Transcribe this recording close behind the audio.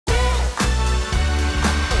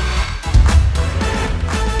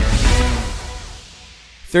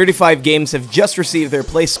35 games have just received their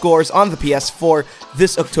play scores on the PS4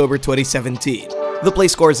 this October 2017. The play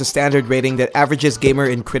score is a standard rating that averages gamer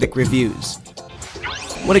and critic reviews.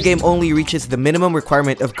 When a game only reaches the minimum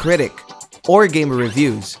requirement of critic or gamer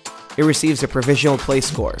reviews, it receives a provisional play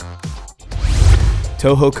score.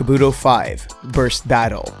 Touhou Kabuto 5 Burst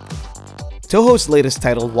Battle. Touhou's latest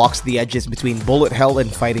title walks the edges between bullet hell and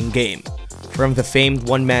fighting game. From the famed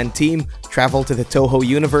one-man team, travel to the Touhou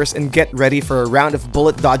universe and get ready for a round of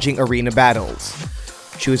bullet-dodging arena battles.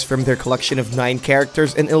 Choose from their collection of 9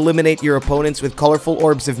 characters and eliminate your opponents with colorful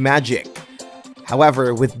orbs of magic.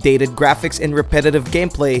 However, with dated graphics and repetitive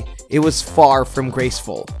gameplay, it was far from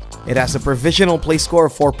graceful. It has a provisional play score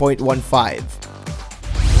of 4.15.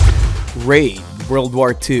 Raid World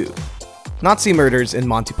War II. Nazi murders and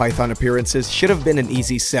Monty Python appearances should have been an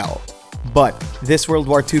easy sell. But this World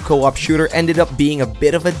War II co-op shooter ended up being a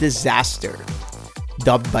bit of a disaster.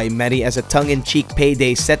 Dubbed by many as a tongue-in-cheek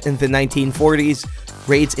payday set in the 1940s,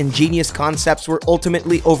 Raid's ingenious concepts were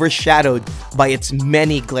ultimately overshadowed by its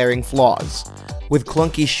many glaring flaws. With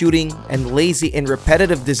clunky shooting and lazy and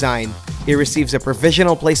repetitive design, it receives a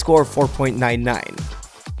provisional play score of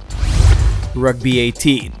 4.99. Rugby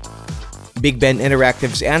 18. Big Ben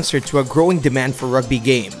Interactive's answer to a growing demand for rugby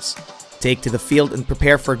games. Take to the field and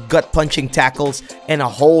prepare for gut-punching tackles and a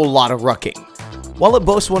whole lot of rucking. While it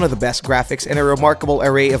boasts one of the best graphics and a remarkable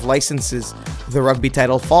array of licenses, the rugby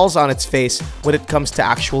title falls on its face when it comes to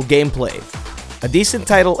actual gameplay. A decent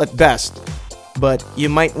title at best, but you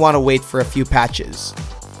might want to wait for a few patches.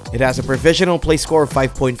 It has a provisional play score of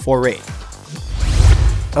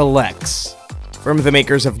 5.48. Alex. From the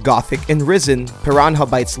makers of Gothic and Risen, Piranha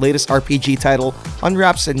Bytes' latest RPG title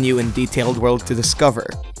unwraps a new and detailed world to discover.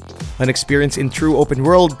 An experience in true open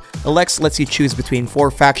world, Alex lets you choose between 4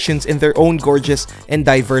 factions in their own gorgeous and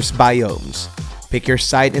diverse biomes. Pick your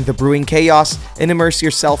side in the brewing chaos and immerse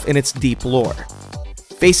yourself in its deep lore.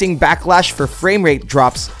 Facing backlash for frame rate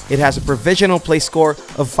drops, it has a provisional play score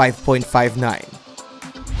of 5.59.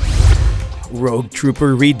 Rogue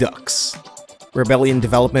Trooper Redux. Rebellion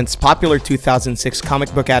Development's popular 2006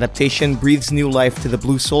 comic book adaptation breathes new life to the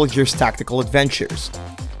Blue Soldier's tactical adventures.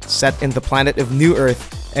 Set in the planet of New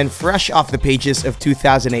Earth and fresh off the pages of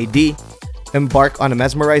 2000 AD, embark on a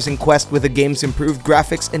mesmerizing quest with the game's improved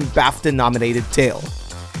graphics and BAFTA-nominated tale.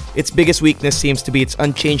 Its biggest weakness seems to be its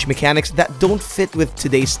unchanged mechanics that don't fit with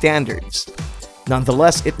today's standards.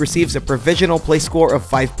 Nonetheless, it receives a provisional play score of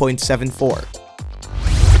 5.74.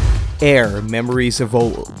 Air Memories of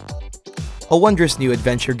Old. A wondrous new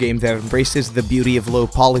adventure game that embraces the beauty of low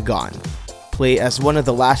polygon. Play as one of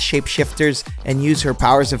the last shapeshifters and use her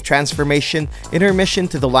powers of transformation in her mission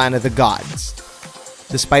to the land of the gods.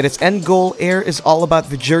 Despite its end goal, Air is all about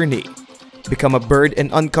the journey. Become a bird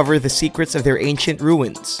and uncover the secrets of their ancient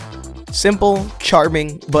ruins. Simple,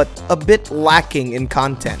 charming, but a bit lacking in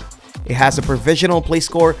content. It has a provisional play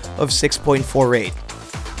score of 6.48.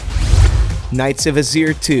 Knights of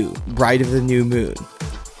Azir 2 Bride of the New Moon.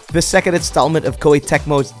 The second installment of Koei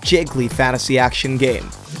Tecmo's jiggly fantasy action game.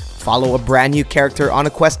 Follow a brand new character on a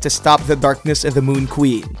quest to stop the darkness of the Moon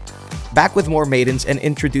Queen. Back with more maidens and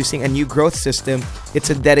introducing a new growth system,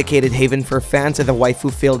 it's a dedicated haven for fans of the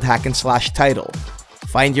waifu-filled hack-and-slash title.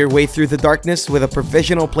 Find your way through the darkness with a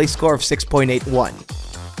provisional play score of 6.81.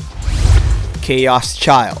 Chaos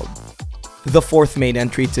Child. The 4th main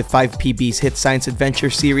entry to 5PB's hit science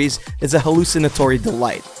adventure series is a hallucinatory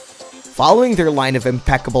delight. Following their line of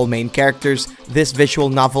impeccable main characters, this visual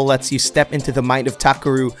novel lets you step into the mind of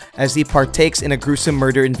Takeru as he partakes in a gruesome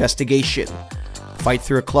murder investigation. Fight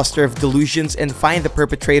through a cluster of delusions and find the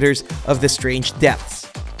perpetrators of the strange deaths.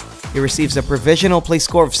 It receives a provisional play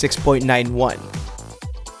score of 6.91.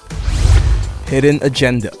 Hidden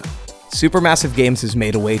Agenda. Supermassive Games has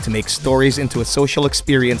made a way to make stories into a social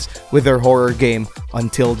experience with their horror game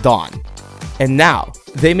Until Dawn. And now,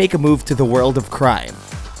 they make a move to the world of crime.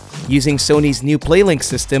 Using Sony's new PlayLink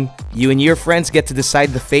system, you and your friends get to decide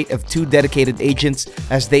the fate of 2 dedicated agents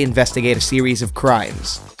as they investigate a series of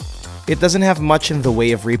crimes. It doesn't have much in the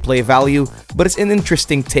way of replay value, but it's an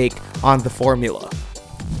interesting take on the formula.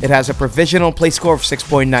 It has a provisional play score of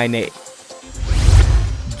 6.98.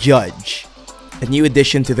 Judge. A new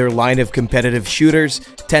addition to their line of competitive shooters,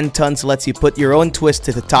 10 Tons lets you put your own twist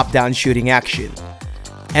to the top-down shooting action.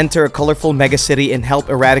 Enter a colorful megacity and help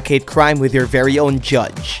eradicate crime with your very own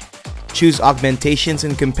judge. Choose augmentations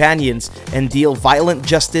and companions and deal violent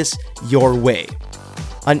justice your way.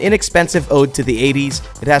 An inexpensive ode to the 80s,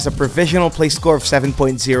 it has a provisional play score of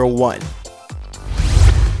 7.01.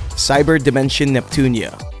 Cyber Dimension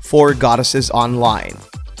Neptunia 4 Goddesses Online.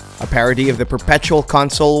 A parody of the perpetual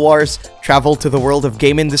console wars, travel to the world of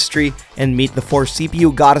game industry and meet the 4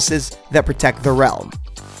 CPU goddesses that protect the realm.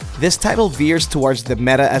 This title veers towards the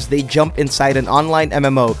meta as they jump inside an online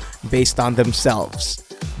MMO based on themselves.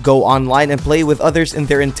 Go online and play with others in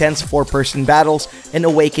their intense 4-person battles and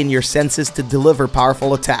awaken your senses to deliver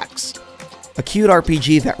powerful attacks. A cute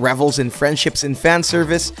RPG that revels in friendships and fan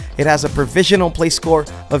service, it has a provisional play score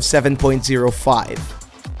of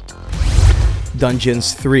 7.05.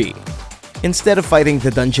 Dungeons 3. Instead of fighting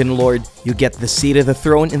the Dungeon Lord, you get the seat of the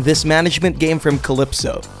throne in this management game from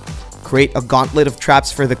Calypso. Create a gauntlet of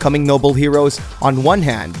traps for the coming noble heroes on one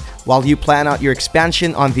hand, while you plan out your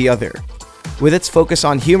expansion on the other. With its focus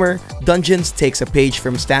on humor, Dungeons takes a page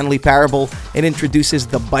from Stanley Parable and introduces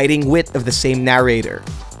the biting wit of the same narrator.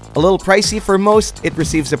 A little pricey for most, it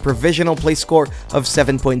receives a provisional play score of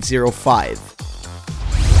 7.05.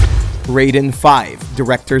 Raiden 5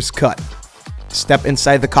 Director's Cut. Step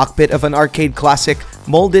inside the cockpit of an arcade classic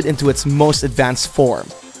molded into its most advanced form.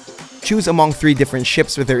 Choose among 3 different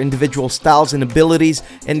ships with their individual styles and abilities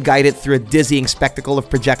and guide it through a dizzying spectacle of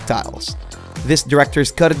projectiles. This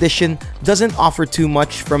Director's Cut edition doesn't offer too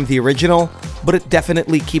much from the original, but it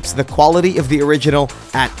definitely keeps the quality of the original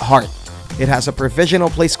at heart. It has a provisional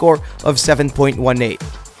play score of 7.18.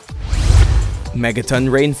 Megaton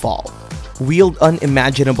Rainfall. Wield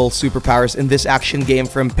unimaginable superpowers in this action game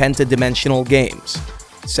from Pentadimensional Games.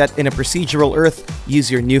 Set in a procedural Earth, use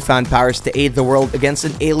your newfound powers to aid the world against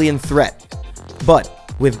an alien threat. But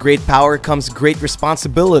with great power comes great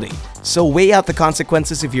responsibility, so weigh out the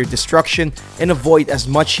consequences of your destruction and avoid as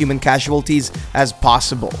much human casualties as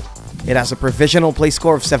possible. It has a provisional play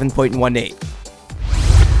score of 7.18.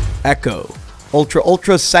 Echo.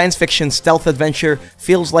 Ultra's science fiction stealth adventure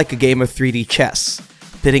feels like a game of 3D chess.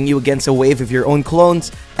 Pitting you against a wave of your own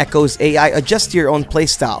clones, Echo's AI adjusts to your own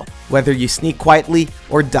playstyle, whether you sneak quietly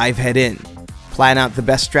or dive head in. Plan out the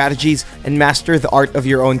best strategies and master the art of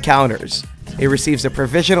your own counters. It receives a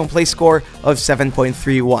provisional play score of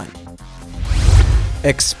 7.31.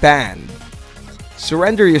 Expand.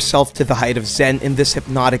 Surrender yourself to the height of Zen in this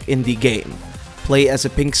hypnotic indie game. Play as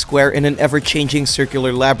a pink square in an ever-changing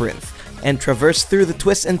circular labyrinth, and traverse through the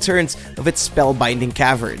twists and turns of its spellbinding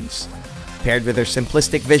caverns. Paired with their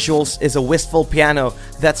simplistic visuals is a wistful piano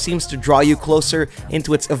that seems to draw you closer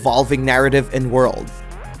into its evolving narrative and world.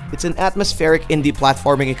 It's an atmospheric indie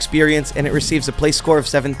platforming experience and it receives a play score of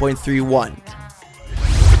 7.31.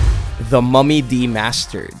 The Mummy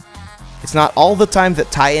Demastered. It's not all the time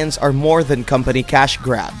that tie-ins are more than company cash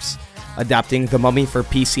grabs. Adapting The Mummy for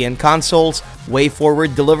PC and consoles,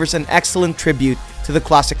 WayForward delivers an excellent tribute to the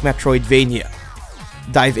classic Metroidvania.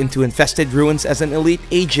 Dive into infested ruins as an elite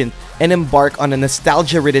agent and embark on a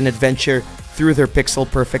nostalgia-ridden adventure through their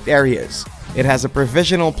pixel-perfect areas. It has a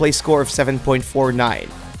provisional play score of 7.49.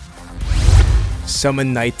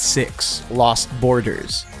 Summon Night 6 Lost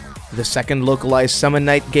Borders. The second localized Summon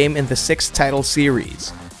Night game in the 6th title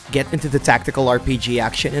series. Get into the tactical RPG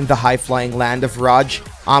action in the high-flying land of Raj,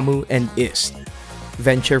 Amu, and Ist.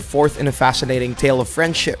 Venture forth in a fascinating tale of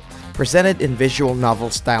friendship, presented in visual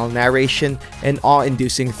novel-style narration and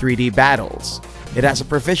awe-inducing 3D battles. It has a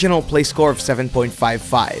provisional play score of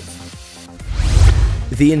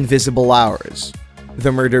 7.55. The Invisible Hours.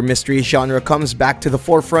 The murder mystery genre comes back to the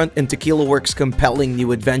forefront in Tequila Works' compelling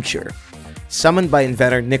new adventure. Summoned by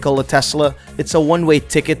inventor Nikola Tesla, it's a one-way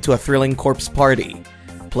ticket to a thrilling corpse party.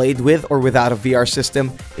 Played with or without a VR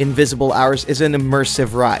system, Invisible Hours is an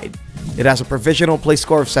immersive ride. It has a provisional play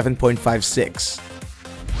score of 7.56.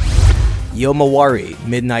 Yomawari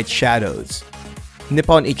Midnight Shadows.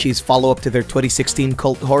 Nippon Ichi's follow-up to their 2016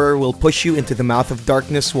 cult horror will push you into the mouth of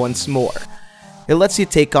darkness once more. It lets you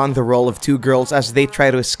take on the role of 2 girls as they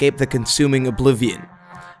try to escape the consuming oblivion.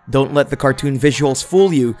 Don't let the cartoon visuals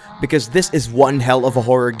fool you, because this is one hell of a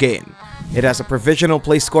horror game. It has a provisional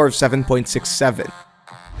play score of 7.67.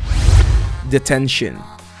 Detention.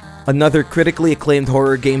 Another critically acclaimed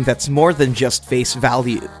horror game that's more than just face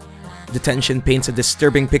value. Detention paints a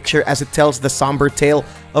disturbing picture as it tells the somber tale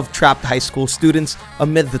of trapped high school students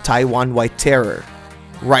amid the Taiwan White Terror.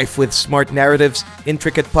 Rife with smart narratives,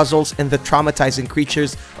 intricate puzzles, and the traumatizing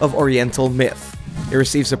creatures of Oriental myth. It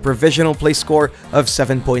receives a provisional play score of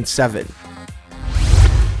 7.7.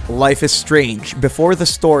 Life is Strange Before the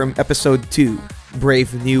Storm Episode 2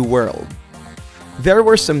 Brave New World. There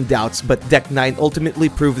were some doubts, but Deck 9 ultimately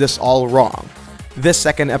proved us all wrong. This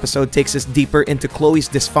second episode takes us deeper into Chloe's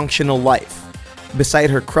dysfunctional life.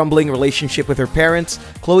 Beside her crumbling relationship with her parents,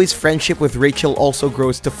 Chloe's friendship with Rachel also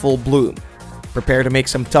grows to full bloom. Prepare to make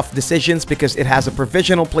some tough decisions because it has a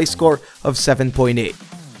provisional play score of 7.8.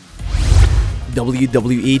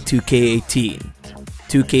 WWE 2K18.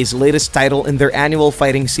 2K's latest title in their annual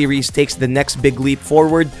fighting series takes the next big leap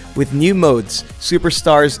forward with new modes,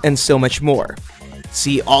 superstars, and so much more.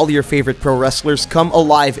 See all your favorite pro wrestlers come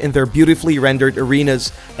alive in their beautifully rendered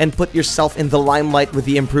arenas and put yourself in the limelight with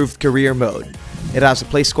the improved career mode. It has a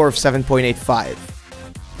play score of 7.85.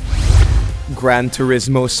 Gran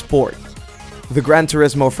Turismo Sport. The Gran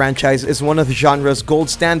Turismo franchise is one of the genre's gold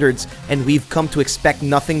standards, and we've come to expect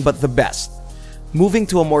nothing but the best. Moving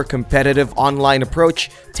to a more competitive online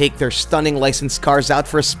approach, take their stunning licensed cars out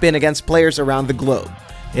for a spin against players around the globe.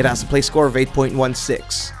 It has a play score of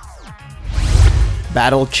 8.16.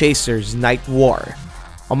 Battle Chasers Night War.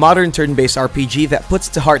 A modern turn-based RPG that puts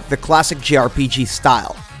to heart the classic JRPG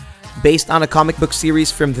style. Based on a comic book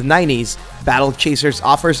series from the 90s, Battle Chasers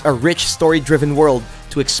offers a rich story-driven world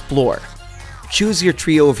to explore. Choose your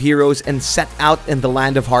trio of heroes and set out in the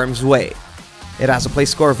land of harm's way. It has a play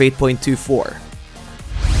score of 8.24.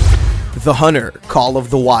 The Hunter Call of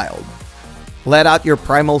the Wild. Let out your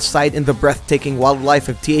primal side in the breathtaking wildlife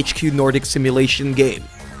of THQ Nordic simulation game.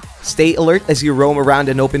 Stay alert as you roam around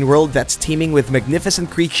an open world that's teeming with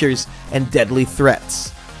magnificent creatures and deadly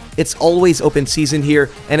threats. It's always open season here,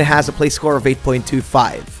 and it has a play score of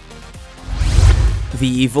 8.25. The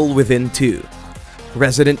Evil Within 2.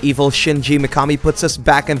 Resident Evil Shinji Mikami puts us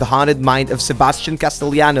back in the haunted mind of Sebastian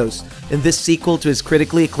Castellanos in this sequel to his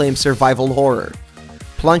critically acclaimed survival horror.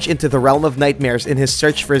 Plunge into the realm of nightmares in his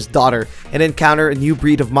search for his daughter and encounter a new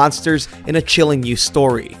breed of monsters in a chilling new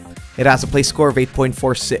story. It has a play score of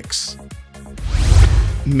 8.46.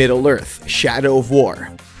 Middle-earth Shadow of War.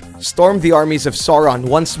 Storm the armies of Sauron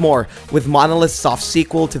once more with Monolith's soft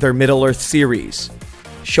sequel to their Middle-earth series.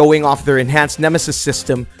 Showing off their enhanced Nemesis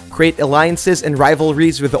system, create alliances and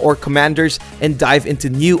rivalries with the Orc commanders, and dive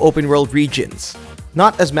into new open-world regions.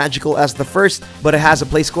 Not as magical as the first, but it has a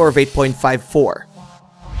play score of 8.54.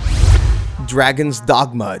 Dragon's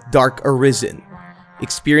Dogma Dark Arisen.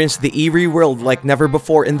 Experience the eerie world like never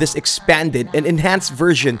before in this expanded and enhanced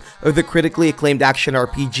version of the critically acclaimed action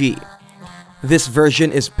RPG. This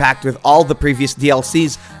version is packed with all the previous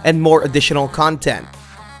DLCs and more additional content.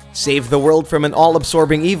 Save the world from an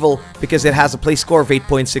all-absorbing evil because it has a play score of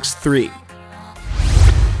 8.63.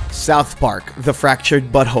 South Park The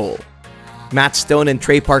Fractured Butthole. Matt Stone and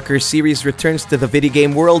Trey Parker's series returns to the video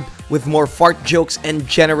game world with more fart jokes and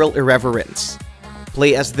general irreverence.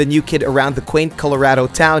 Play as the new kid around the quaint Colorado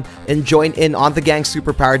town and join in on the gang's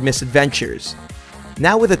superpowered misadventures.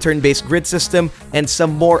 Now with a turn-based grid system and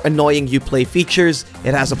some more annoying Uplay features,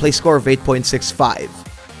 it has a play score of 8.65.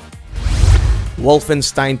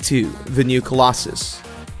 Wolfenstein 2 The New Colossus.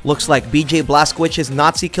 Looks like BJ Blazkowicz's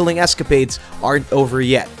Nazi-killing escapades aren't over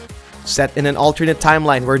yet. Set in an alternate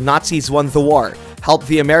timeline where Nazis won the war, help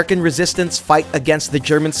the American resistance fight against the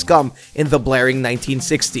German scum in the blaring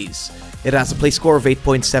 1960s. It has a play score of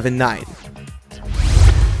 8.79.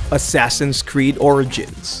 Assassin's Creed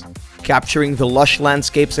Origins. Capturing the lush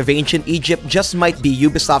landscapes of ancient Egypt just might be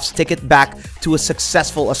Ubisoft's ticket back to a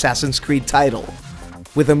successful Assassin's Creed title.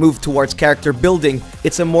 With a move towards character building,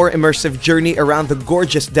 it's a more immersive journey around the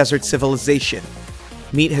gorgeous desert civilization.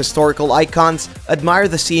 Meet historical icons, admire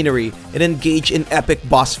the scenery, and engage in epic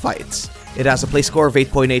boss fights. It has a play score of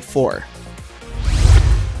 8.84.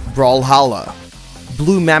 Brawlhalla.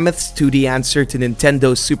 Blue Mammoth's 2D answer to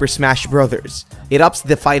Nintendo's Super Smash Bros. It ups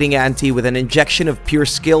the fighting ante with an injection of pure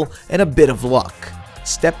skill and a bit of luck.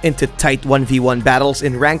 Step into tight 1v1 battles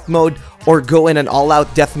in ranked mode or go in an all-out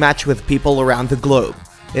deathmatch with people around the globe.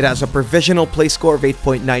 It has a provisional play score of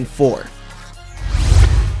 8.94.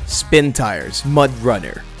 Spin Tires Mud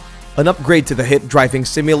Runner. An upgrade to the hit driving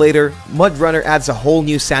simulator, Mud Runner adds a whole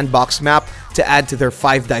new sandbox map to add to their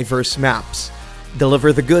 5 diverse maps.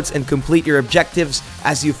 Deliver the goods and complete your objectives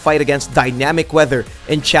as you fight against dynamic weather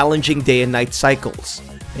and challenging day and night cycles.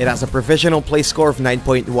 It has a provisional play score of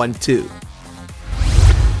 9.12.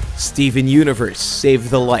 Steven Universe Save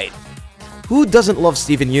the Light. Who doesn't love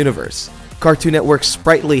Steven Universe? Cartoon Network's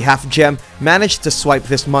sprightly half-gem managed to swipe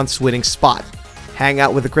this month's winning spot. Hang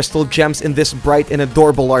out with the crystal gems in this bright and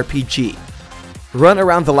adorable RPG. Run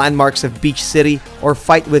around the landmarks of Beach City or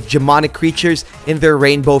fight with demonic creatures in their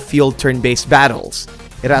rainbow-fueled turn-based battles.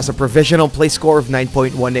 It has a provisional play score of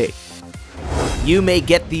 9.18. You may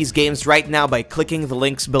get these games right now by clicking the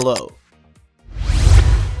links below.